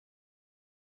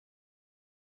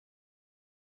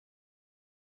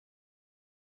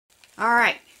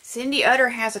Alright, Cindy Utter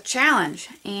has a challenge,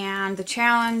 and the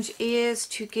challenge is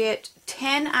to get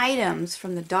 10 items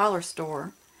from the dollar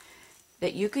store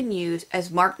that you can use as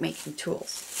mark making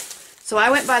tools. So I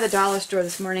went by the dollar store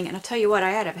this morning, and I'll tell you what,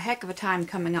 I had a heck of a time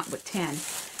coming up with 10.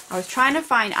 I was trying to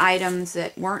find items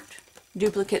that weren't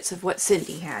duplicates of what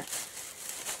Cindy had.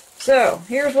 So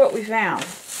here's what we found.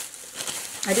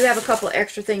 I do have a couple of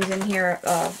extra things in here,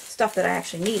 stuff that I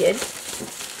actually needed.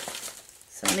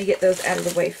 So let me get those out of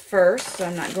the way first so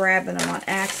I'm not grabbing them on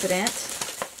accident.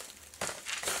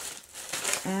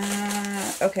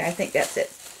 Okay, I think that's it.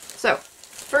 So,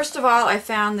 first of all, I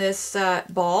found this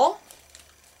ball.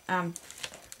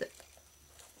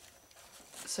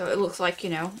 So it looks like, you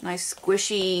know, nice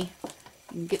squishy. You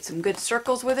can get some good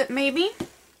circles with it maybe.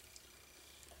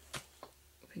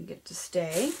 We can get it to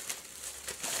stay.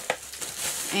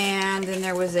 And then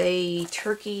there was a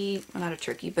turkey, well, not a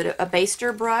turkey, but a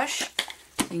baster brush.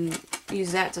 You can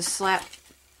use that to slap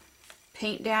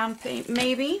paint down,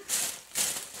 maybe.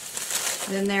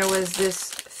 Then there was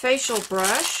this facial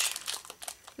brush.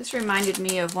 This reminded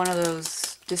me of one of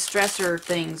those distressor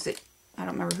things that, I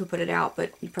don't remember who put it out,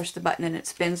 but you push the button and it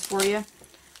spins for you.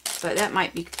 But that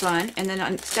might be fun. And then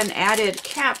it's got an added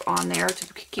cap on there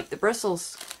to keep the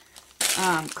bristles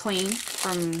clean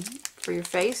for your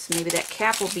face. Maybe that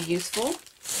cap will be useful.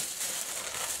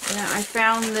 And I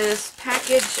found this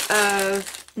package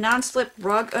of non-slip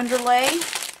rug underlay.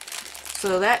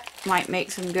 So that might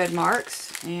make some good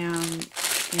marks and,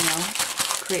 you know,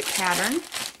 create pattern.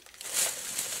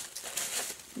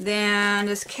 Then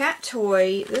this cat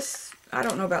toy, this, I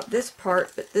don't know about this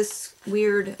part, but this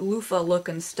weird loofah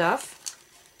looking stuff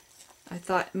I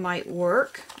thought might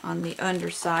work on the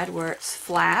underside where it's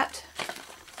flat.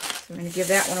 So I'm going to give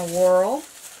that one a whirl.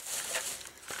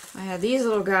 I have these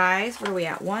little guys. What are we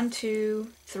at? 1, 2,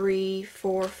 3,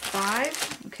 4,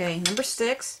 5. Okay, number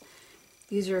 6.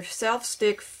 These are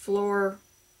self-stick floor.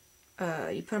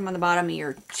 You put them on the bottom of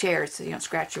your chair so you don't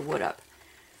scratch your wood up.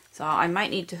 So I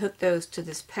might need to hook those to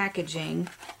this packaging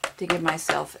to give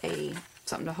myself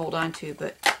something to hold on to,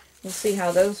 but we'll see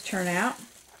how those turn out.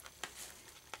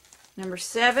 Number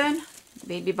 7,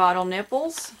 baby bottle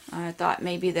nipples. I thought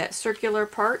maybe that circular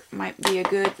part might be a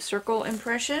good circle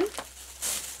impression.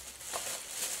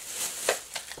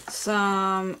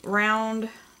 Some round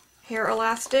hair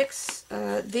elastics.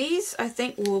 These I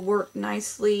think will work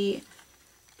nicely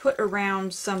put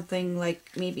around something like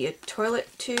maybe a toilet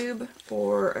tube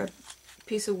or a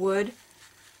piece of wood.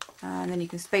 And then you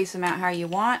can space them out how you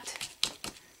want.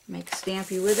 Make a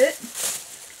stampy with it.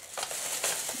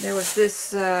 There was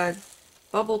this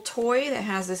bubble toy that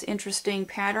has this interesting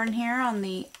pattern here on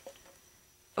the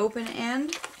open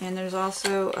end. And there's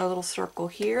also a little circle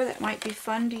here that might be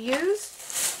fun to use.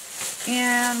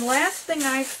 And last thing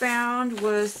I found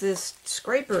was this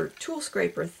scraper, tool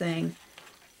scraper thing.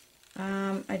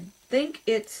 I think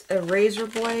it's a razor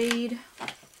blade.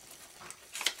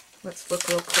 Let's look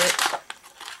real quick.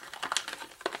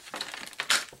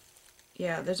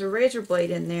 Yeah, there's a razor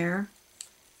blade in there.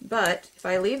 But if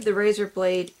I leave the razor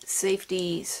blade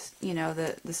safety, you know,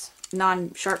 the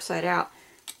non-sharp side out,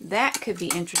 that could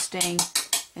be interesting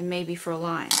and maybe for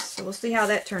lines. So we'll see how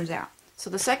that turns out. So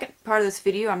the second part of this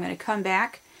video, I'm going to come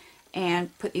back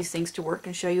and put these things to work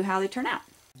and show you how they turn out.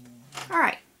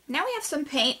 Alright, now we have some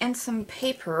paint and some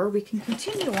paper. We can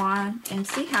continue on and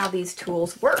see how these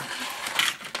tools work.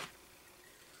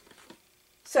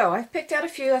 So I've picked out a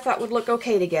few I thought would look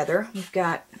okay together. We've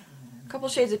got a couple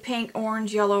shades of pink,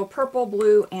 orange, yellow, purple,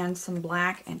 blue, and some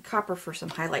black and copper for some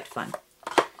highlight fun.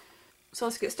 So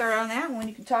let's get started on that, and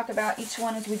we can talk about each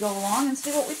one as we go along and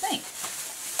see what we think.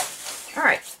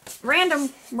 Alright,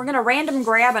 we're going to random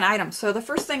grab an item. So the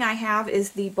first thing I have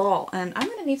is the ball, and I'm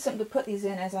going to need something to put these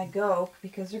in as I go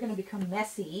because they're going to become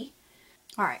messy.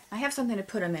 Alright, I have something to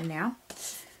put them in now.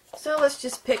 So let's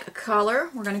just pick a color.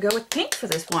 We're going to go with pink for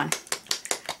this one.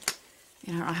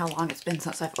 I don't know how long it's been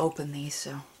since I've opened these,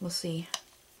 so we'll see.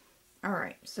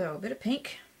 Alright, so a bit of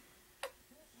pink.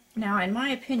 Now, in my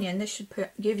opinion, this should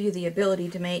give you the ability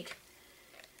to make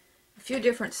a few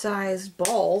different sized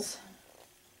balls.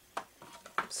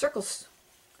 Circles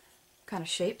kind of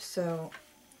shapes, so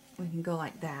we can go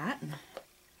like that. And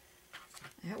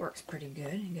that works pretty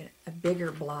good. You get a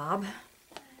bigger blob.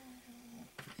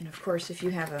 And of course, if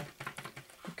you have a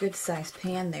good sized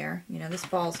pan there, you know, this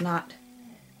ball's not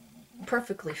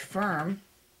perfectly firm.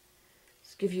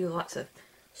 Just give you lots of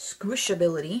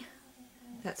squishability.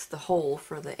 That's the hole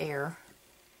for the air.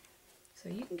 So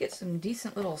you can get some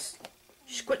decent little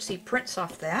squishy prints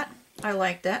off that. I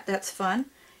like that. That's fun.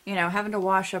 You know, having to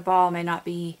wash a ball may not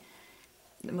be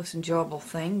the most enjoyable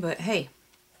thing, but hey,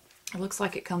 it looks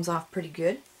like it comes off pretty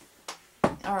good.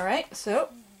 Alright, so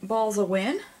ball's a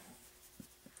win.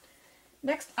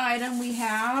 Next item we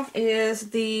have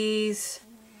is these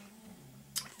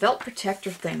felt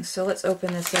protector things. So let's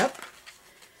open this up.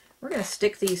 We're going to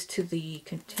stick these to the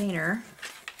container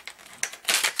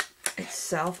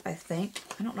itself, I think.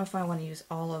 I don't know if I want to use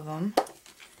all of them.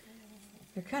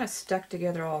 They're kind of stuck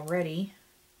together already.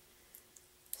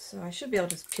 So I should be able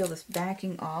to just peel this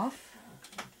backing off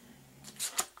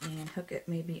and hook it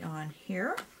maybe on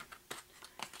here.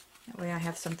 That way I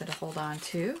have something to hold on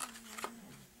to.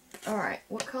 Alright,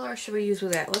 what color should we use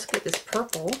with that? Let's get this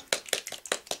purple.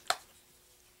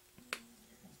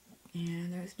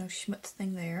 And there's no schmutz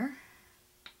thing there.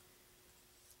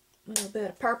 A little bit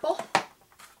of purple.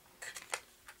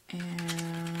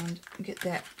 And get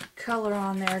that color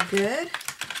on there good.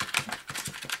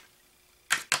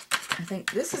 I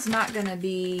think this is not going to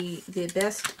be the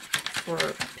best for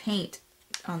paint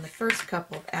on the first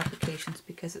couple of applications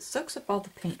because it soaks up all the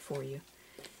paint for you.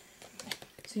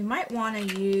 So you might want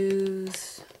to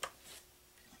use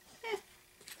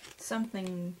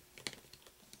something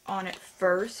on it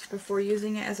first before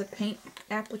using it as a paint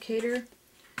applicator,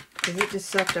 because it just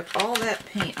sucked up all that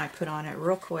paint I put on it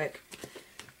real quick.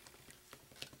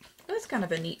 That's kind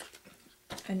of a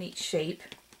neat shape.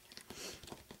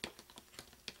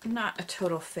 Not a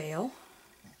total fail.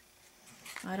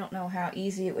 I don't know how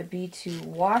easy it would be to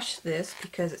wash this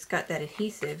because it's got that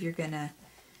adhesive. You're gonna,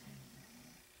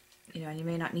 you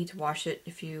may not need to wash it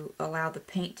if you allow the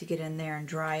paint to get in there and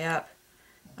dry up.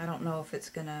 I don't know if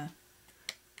it's gonna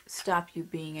stop you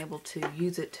being able to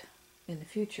use it in the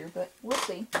future, but we'll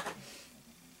see.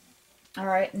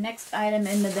 Alright, next item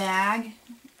in the bag.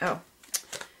 Oh,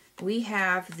 we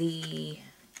have the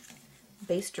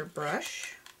baster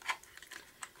brush.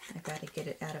 I gotta get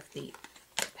it out of the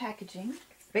packaging.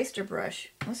 Baster brush.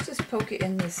 Let's just poke it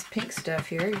in this pink stuff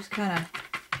here. Just kind of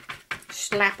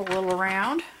slap a little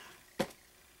around. Well,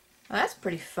 that's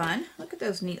pretty fun. Look at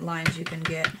those neat lines you can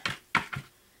get.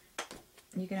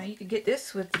 You could get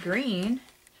this with the green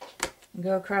and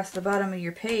go across the bottom of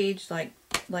your page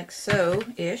like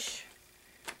so-ish,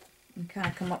 and kind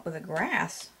of come up with a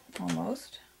grass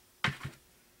almost.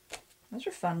 Those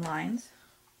are fun lines.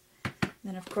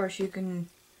 Then of course you can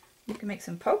make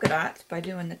some polka dots by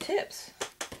doing the tips.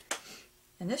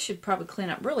 And this should probably clean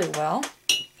up really well.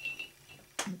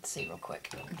 Let's see real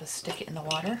quick. I'll just stick it in the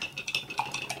water.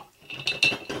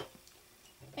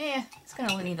 It's going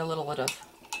to need a little bit of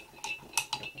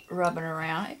rubbing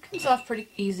around. It comes off pretty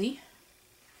easy.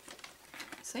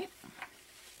 See?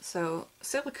 So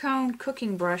silicone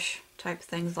cooking brush type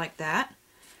things like that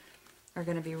are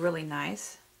going to be really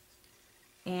nice.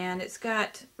 And it's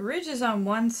got ridges on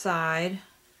one side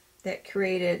that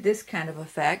created this kind of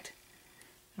effect.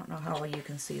 I don't know how well you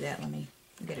can see that. Let me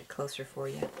get it closer for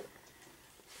you.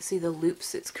 See the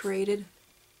loops it's created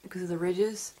because of the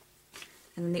ridges?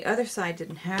 And then the other side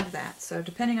didn't have that. So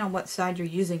depending on what side you're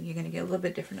using, you're going to get a little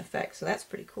bit different effect. So that's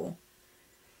pretty cool.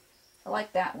 I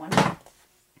like that one.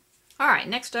 Alright,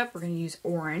 next up we're going to use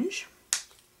orange.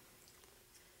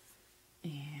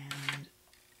 And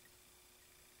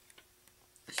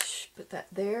put that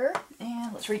there.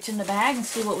 And let's reach in the bag and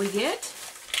see what we get.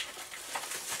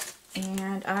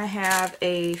 And I have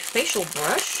a facial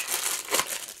brush.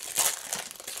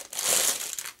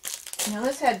 Now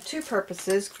this had two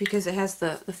purposes because it has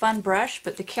the fun brush,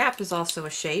 but the cap is also a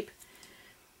shape.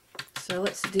 So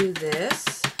let's do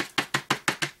this.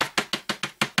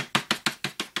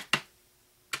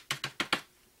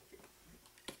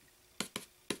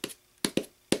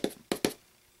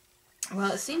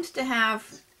 Well, it seems to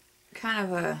have kind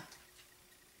of a,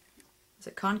 is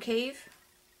it concave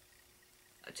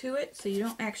to it? So you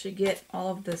don't actually get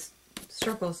all of the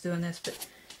circles doing this, but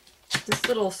this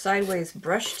little sideways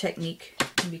brush technique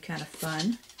can be kind of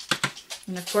fun.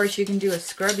 And of course you can do a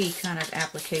scrubby kind of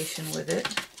application with it,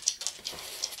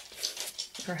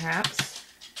 perhaps.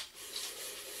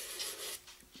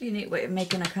 Be a neat way of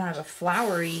making a kind of a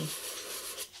flowery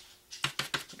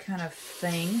kind of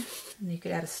thing. And you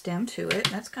could add a stem to it.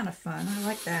 That's kind of fun. I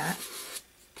like that.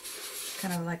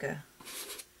 Kind of like a,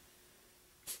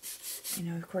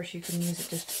 of course you can use it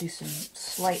just to do some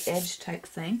slight edge type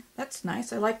thing. That's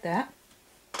nice. I like that.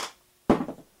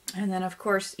 And then of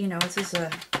course, this is a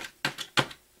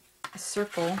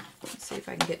circle. Let's see if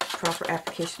I can get proper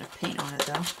application of paint on it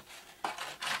though.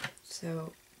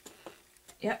 So,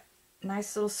 yep.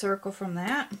 Nice little circle from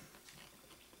that.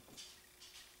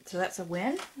 So that's a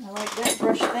win. I like that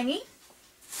brush thingy.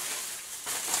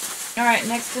 Alright,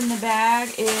 next in the bag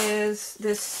is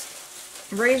this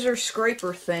razor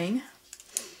scraper thing.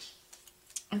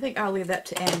 I think I'll leave that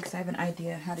to end because I have an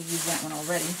idea how to use that one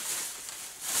already.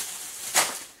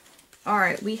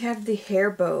 Alright, we have the hair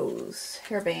bows,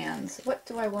 hair bands. What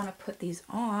do I want to put these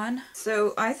on?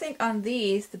 So I think on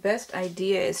these, the best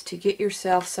idea is to get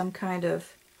yourself some kind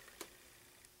of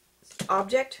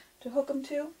object to hook them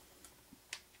to.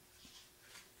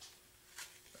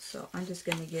 So I'm just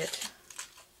going to get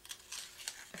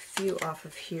a few off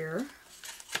of here.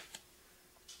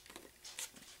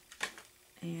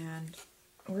 And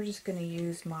we're just going to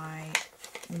use my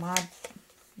Mod,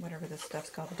 whatever this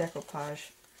stuff's called, the decoupage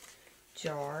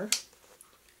jar.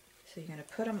 So you're going to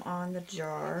put them on the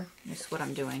jar. This is what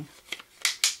I'm doing.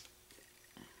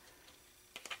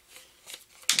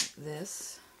 Like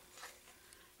this.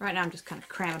 Right now I'm just kind of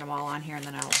cramming them all on here, and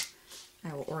then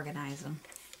I will organize them.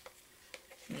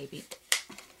 Maybe.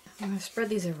 I'm going to spread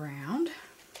these around.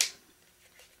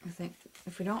 I think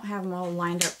if we don't have them all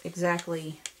lined up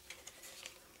exactly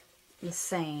the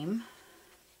same,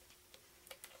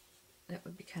 that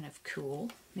would be kind of cool.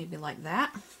 Maybe like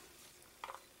that.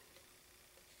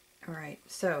 Alright,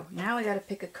 so now we got to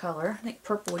pick a color. I think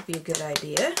purple would be a good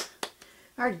idea.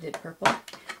 I already did purple.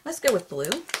 Let's go with blue.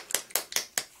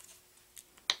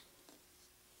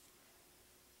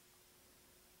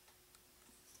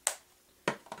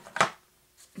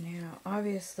 Now,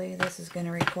 obviously, this is going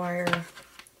to require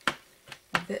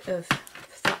a bit of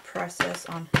thought process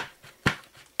on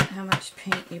how much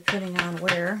paint you're putting on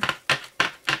where.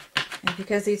 And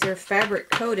because these are fabric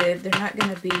coated, they're not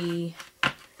going to be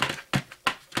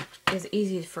as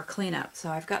easy for cleanup.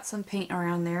 So I've got some paint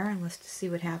around there, and let's just see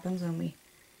what happens when we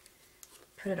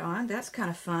put it on. That's kind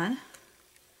of fun.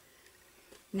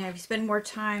 Now, if you spend more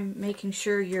time making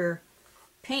sure your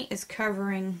paint is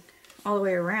covering all the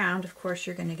way around, of course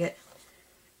you're going to get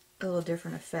a little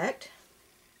different effect.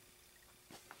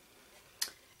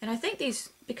 And I think these,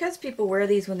 because people wear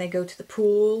these when they go to the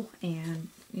pool and,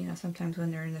 you know, sometimes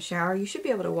when they're in the shower, you should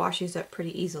be able to wash these up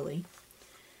pretty easily.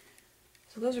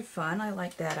 So those are fun. I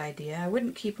like that idea. I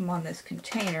wouldn't keep them on this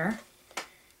container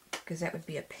because that would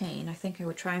be a pain. I think I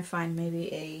would try and find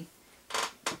maybe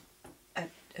a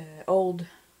old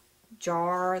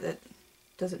jar that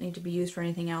doesn't need to be used for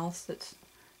anything else, that's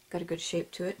got a good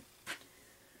shape to it.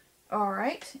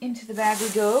 Alright, into the bag we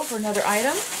go for another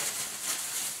item.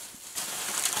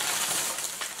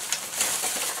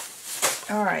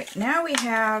 Alright, now we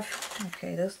have,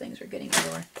 okay, those things are getting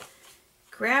everywhere.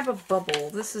 Grab a bubble.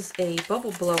 This is a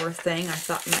bubble blower thing I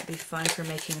thought might be fun for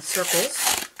making circles.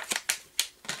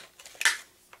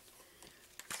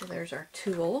 So there's our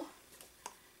tool.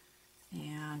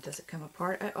 And does it come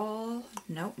apart at all?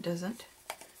 No, it doesn't.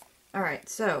 Alright,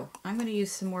 so I'm going to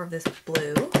use some more of this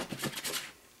blue.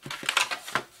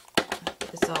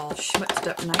 It's all schmutzed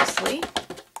up nicely.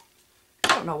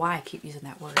 I don't know why I keep using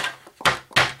that word.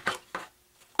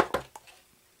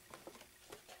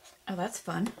 Oh, that's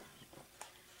fun.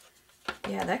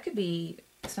 Yeah, that could be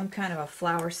some kind of a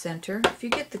flower center. If you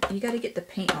get the, you got to get the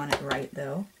paint on it right,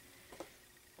 though.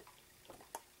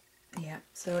 Yeah,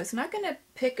 so it's not going to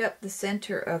pick up the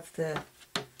center of the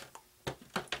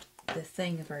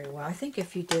thing very well. I think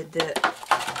if you did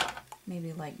that,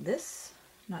 maybe like this.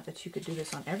 Not that you could do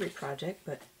this on every project,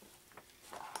 but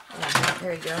yeah,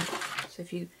 there you go. So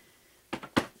if you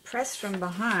press from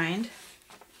behind,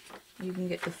 you can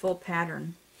get the full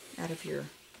pattern out of your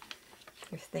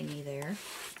thingy there.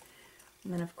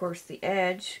 And then of course the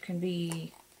edge can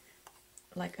be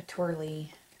like a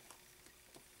twirly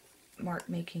mark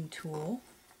making tool.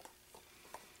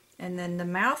 And then the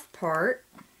mouth part,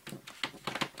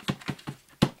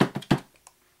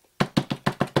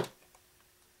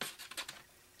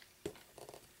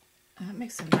 that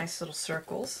makes some nice little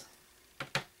circles.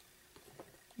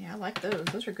 Yeah, I like those.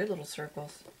 Those are good little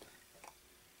circles.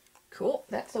 Cool,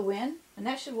 that's a win. And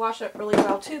that should wash up really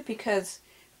well too, because,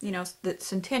 you know,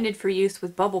 it's intended for use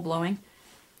with bubble blowing.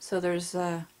 So there's,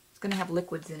 it's going to have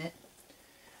liquids in it.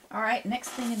 Alright, next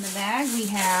thing in the bag we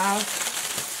have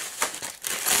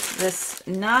this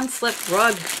non-slip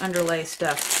rug underlay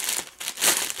stuff.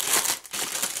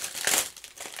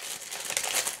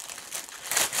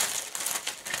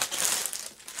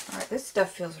 Alright, this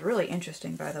stuff feels really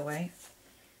interesting, by the way.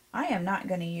 I am not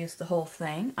going to use the whole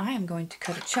thing. I am going to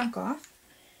cut a chunk off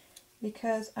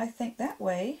because I think that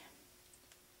way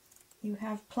you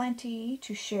have plenty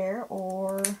to share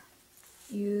or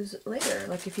use later.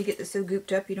 Like if you get this so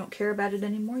gooped up you don't care about it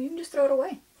anymore, you can just throw it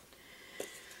away.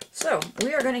 So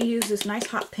we are going to use this nice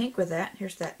hot pink with that.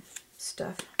 Here's that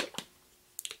stuff.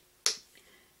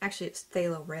 Actually it's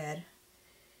phthalo red,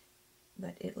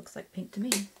 but it looks like pink to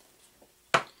me.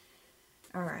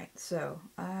 Alright, so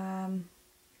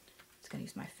just going to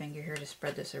use my finger here to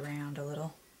spread this around a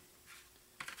little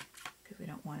because we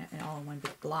don't want it all in one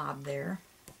big blob there.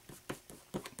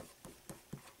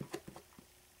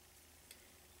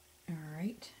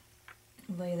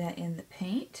 lay that in the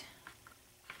paint.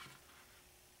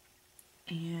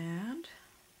 And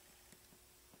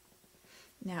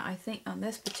now I think on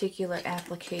this particular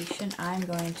application I'm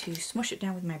going to smush it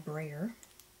down with my brayer.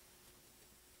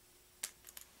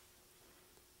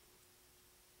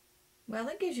 Well,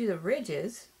 it gives you the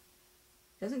ridges.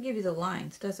 Doesn't give you the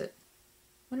lines, does it?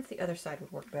 I wonder if the other side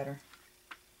would work better.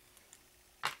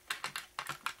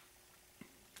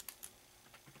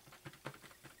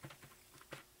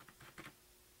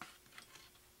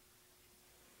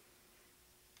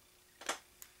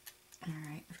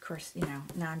 Alright, of course, you know,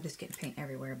 now I'm just getting paint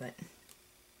everywhere, but...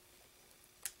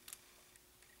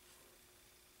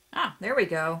 Ah, there we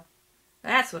go.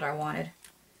 That's what I wanted.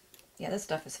 Yeah, this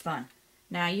stuff is fun.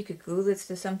 Now, you could glue this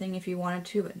to something if you wanted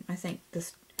to, but I think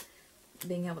this,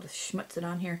 being able to schmutz it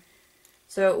on here.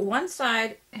 So, one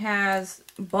side has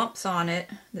bumps on it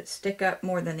that stick up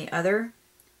more than the other.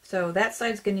 So, that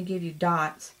side's going to give you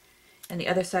dots, and the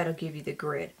other side will give you the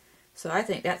grid. So, I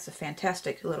think that's a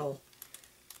fantastic little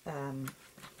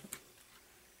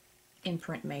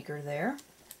imprint maker there.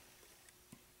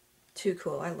 Too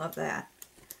cool. I love that.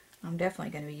 I'm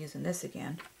definitely going to be using this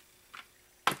again.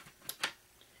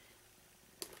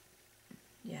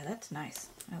 Yeah, that's nice.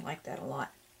 I like that a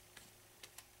lot.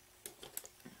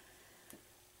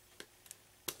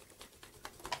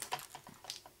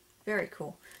 Very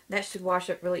cool. That should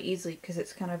wash up really easily because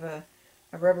it's kind of a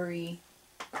rubbery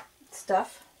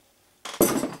stuff.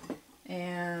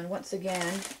 And once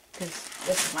again, because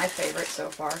this is my favorite so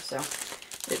far, so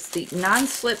it's the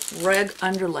non-slip rug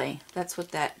underlay. That's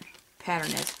what that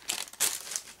pattern is.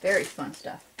 Very fun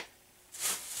stuff.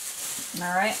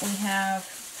 Alright, we have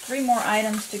 3 more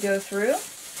items to go through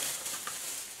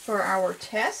for our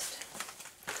test.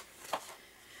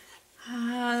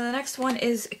 The next one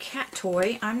is a cat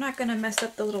toy. I'm not going to mess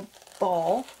up the little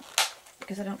ball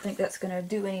because I don't think that's going to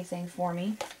do anything for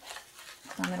me.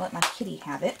 So I'm going to let my kitty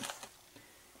have it.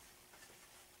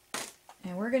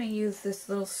 And we're going to use this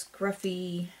little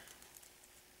scruffy,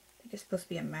 I think it's supposed to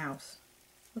be a mouse.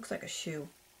 Looks like a shoe.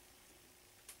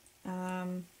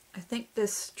 I think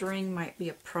this string might be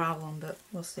a problem, but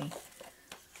we'll see.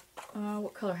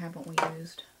 What color haven't we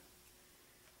used?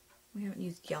 We haven't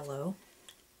used yellow.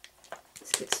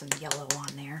 Let's get some yellow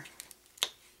on there.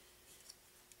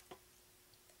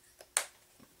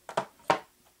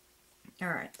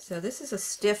 Alright, so this is a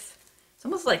stiff, it's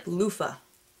almost like loofah.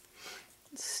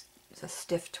 It's a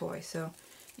stiff toy, so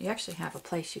you actually have a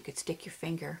place you could stick your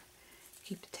finger,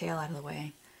 keep the tail out of the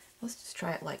way. Let's just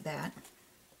try it like that.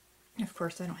 And of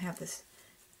course, I don't have this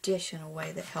dish in a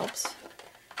way that helps.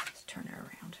 Let's turn it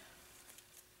around.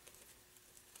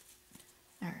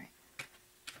 Alright.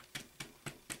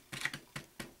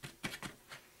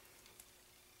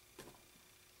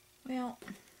 Well,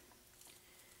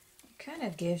 it kind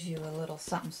of gives you a little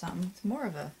something something. It's more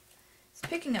of a, it's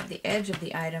picking up the edge of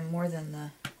the item more than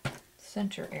the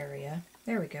center area.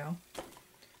 There we go.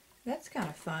 That's kind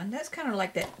of fun. That's kind of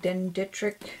like that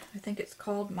Dendritic, I think it's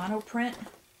called, monoprint.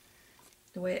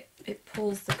 The way it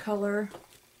pulls the color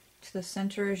to the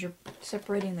center as you're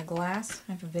separating the glass.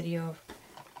 I have a video of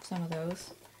some of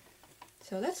those.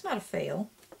 So that's not a fail.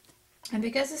 And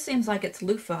because this seems like it's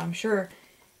loofah, I'm sure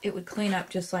it would clean up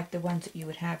just like the ones that you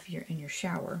would have in your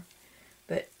shower.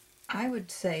 But I would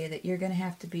say that you're going to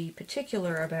have to be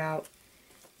particular about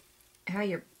how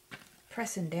you're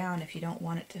pressing down if you don't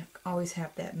want it to always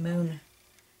have that moon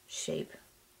shape.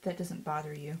 That doesn't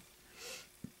bother you.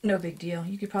 No big deal.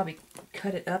 You could probably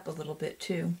cut it up a little bit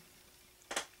too.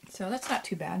 So that's not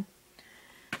too bad.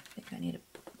 I think I need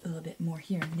a little bit more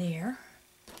here and there.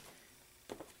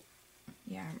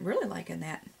 Yeah, I'm really liking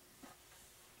that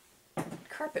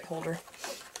carpet holder.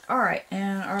 Alright,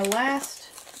 and our last,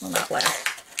 well not last,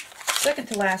 second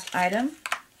to last item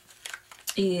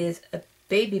is a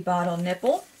baby bottle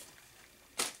nipple.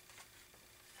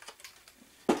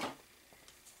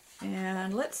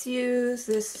 And let's use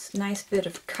this nice bit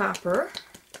of copper.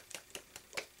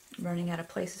 I'm running out of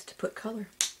places to put color.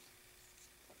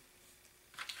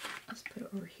 Let's put it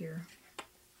over here.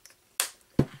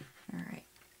 Alright.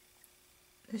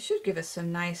 This should give us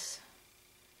some nice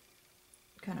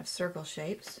kind of circle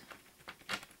shapes.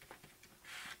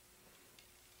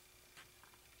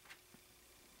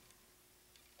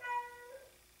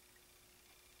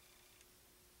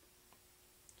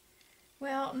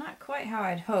 Well, not quite how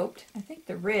I'd hoped. I think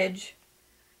the ridge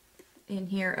in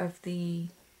here of the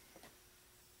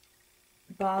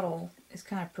bottle is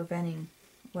kind of preventing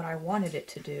what I wanted it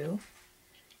to do,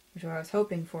 which I was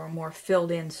hoping for a more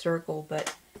filled in circle,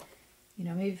 but you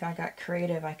know, maybe if I got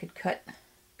creative I could cut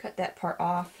that part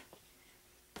off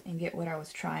and get what I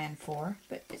was trying for.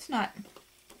 But it's not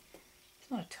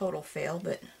not a total fail,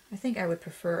 but I think I would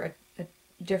prefer a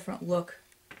different look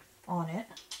on it.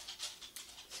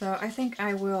 So I think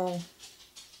I will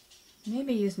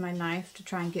maybe use my knife to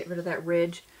try and get rid of that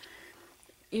ridge.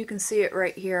 You can see it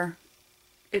right here.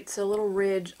 It's a little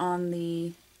ridge on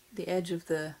the edge of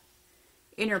the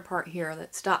inner part here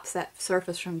that stops that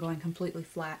surface from going completely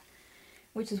flat,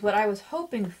 which is what I was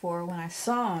hoping for when I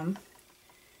saw them,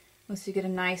 was to get a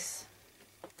nice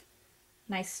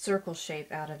circle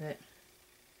shape out of it.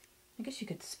 I guess you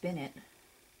could spin it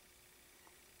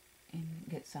and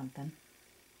get something.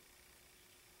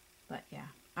 But yeah,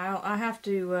 I'll have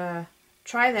to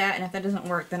try that, and if that doesn't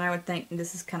work, then I would think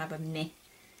this is kind of a meh.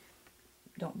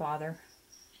 Don't bother.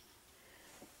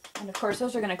 And of course,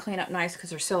 those are going to clean up nice because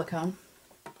they're silicone.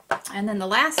 And then the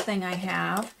last thing I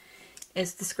have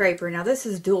is the scraper. Now this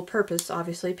is dual purpose,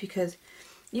 obviously, because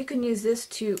you can use this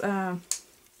to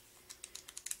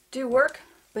do work,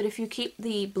 but if you keep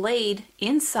the blade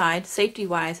inside,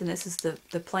 safety-wise, and this is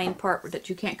the plain part that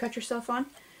you can't cut yourself on,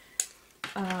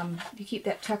 if you keep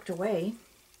that tucked away,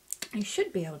 you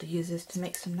should be able to use this to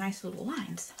make some nice little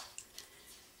lines.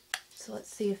 So let's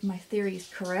see if my theory is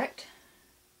correct.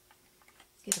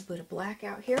 Get a bit of black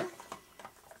out here.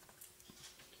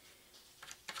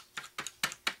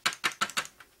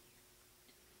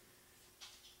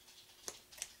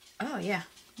 Oh yeah,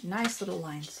 nice little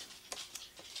lines.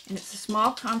 And it's a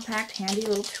small, compact, handy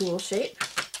little tool shape.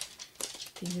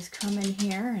 You just come in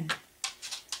here and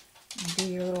do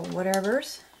your little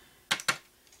whatevers.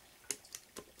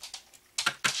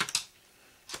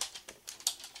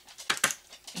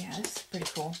 Yeah, this is pretty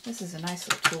cool. This is a nice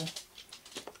little tool.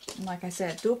 And like I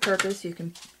said, dual purpose. It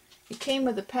came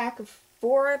with a pack of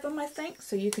 4 of them, I think.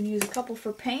 So you can use a couple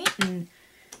for paint and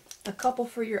a couple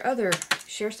for your other.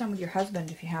 Share some with your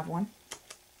husband if you have one,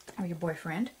 or your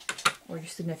boyfriend, or your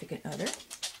significant other.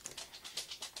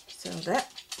 So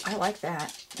that, I like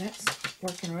that. That's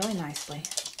working really nicely.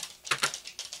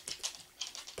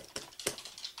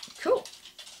 Cool.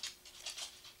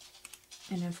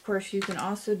 And of course you can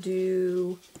also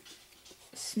do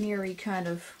smeary kind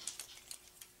of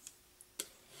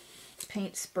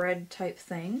paint spread type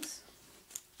things.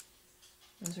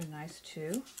 Those are nice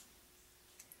too.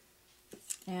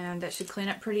 And that should clean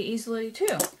up pretty easily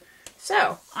too.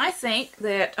 So I think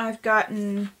that I've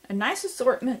gotten a nice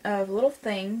assortment of little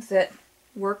things that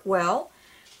work well.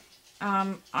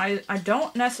 I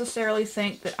don't necessarily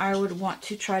think that I would want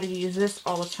to try to use this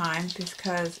all the time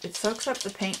because it soaks up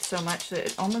the paint so much that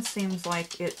it almost seems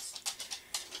like it's,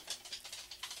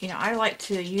 you know, I like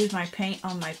to use my paint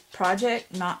on my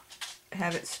project, not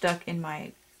have it stuck in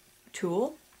my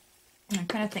tool. And I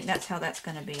kind of think that's how that's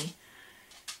going to be.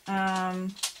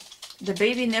 The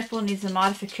baby nipple needs a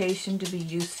modification to be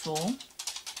useful.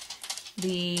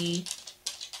 The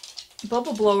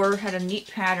bubble blower had a neat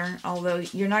pattern, although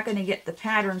you're not going to get the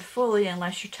pattern fully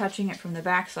unless you're touching it from the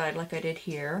backside like I did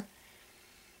here.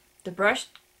 The brush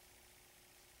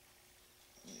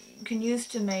you can use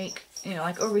to make, you know,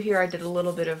 like over here I did a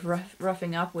little bit of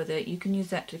roughing up with it. You can use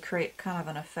that to create kind of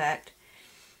an effect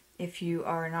if you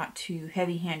are not too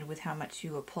heavy-handed with how much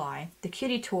you apply. The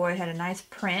kitty toy had a nice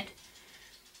print,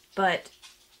 but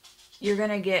you're going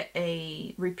to get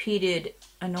a repeated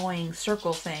annoying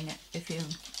circle thing if you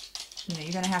know,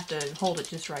 you're going to have to hold it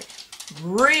just right.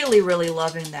 Really, really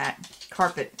loving that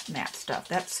carpet mat stuff.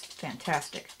 That's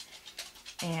fantastic.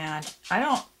 And I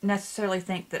don't necessarily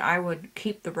think that I would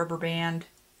keep the rubber band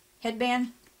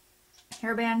headband,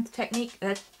 hairband technique.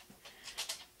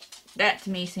 That to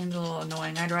me seems a little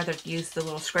annoying. I'd rather use the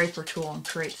little scraper tool and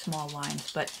create small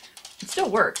lines, but it still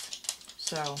works.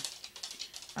 So,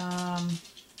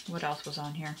 what else was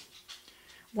on here?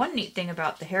 One neat thing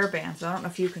about the hairbands, I don't know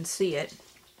if you can see it,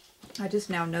 I just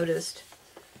now noticed,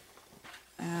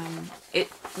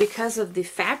 because of the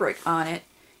fabric on it,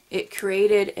 it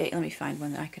created a, let me find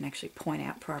one that I can actually point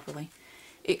out properly.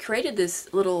 It created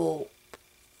this little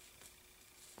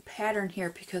pattern here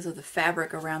because of the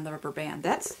fabric around the rubber band.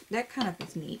 That kind of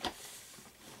is neat.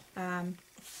 I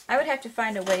would have to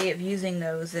find a way of using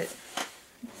those that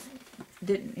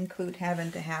didn't include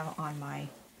having to have on my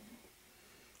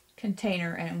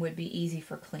container and would be easy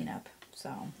for cleanup.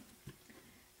 So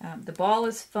the ball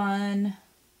is fun.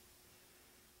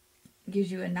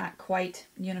 Gives you a not quite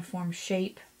uniform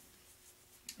shape.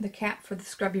 The cap for the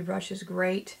scrubby brush is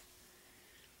great.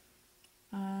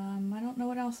 I don't know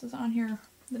what else is on here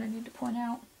that I need to point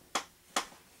out.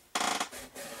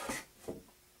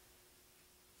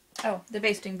 Oh, the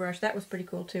basting brush. That was pretty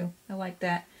cool too. I like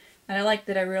that. And I like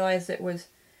that I realized it was,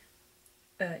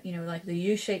 you know, like the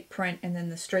U-shaped print and then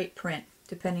the straight print,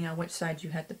 depending on which side you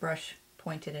had the brush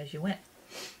pointed as you went.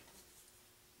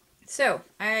 So,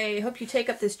 I hope you take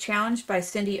up this challenge by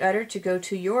Cindy Utter to go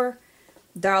to your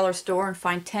dollar store and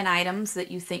find 10 items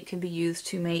that you think can be used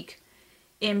to make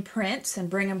imprints and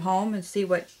bring them home and see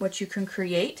what you can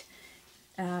create.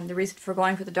 The reason for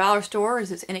going for the dollar store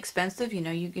is it's inexpensive. You know,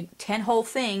 you get 10 whole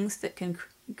things that can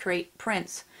create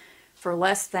prints for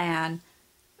less than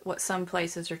what some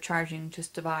places are charging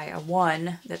just to buy a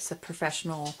one that's a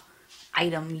professional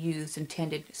item used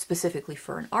intended specifically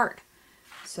for an art.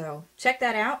 So check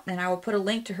that out, and I will put a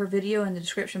link to her video in the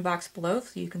description box below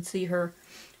so you can see her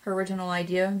original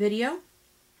idea video.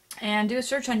 And do a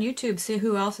search on YouTube, see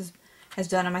who else has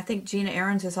done them. I think Gina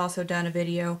Ahrens has also done a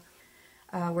video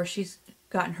where she's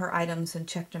gotten her items and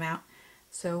checked them out.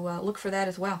 So look for that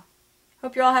as well.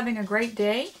 Hope you're all having a great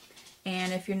day.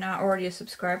 And if you're not already a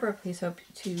subscriber, please hope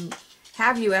to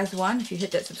have you as one. If you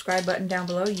hit that subscribe button down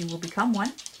below, you will become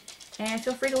one. And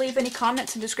feel free to leave any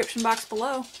comments in the description box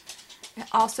below. It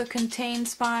also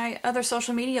contains my other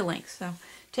social media links. So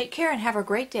take care and have a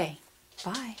great day.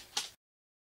 Bye.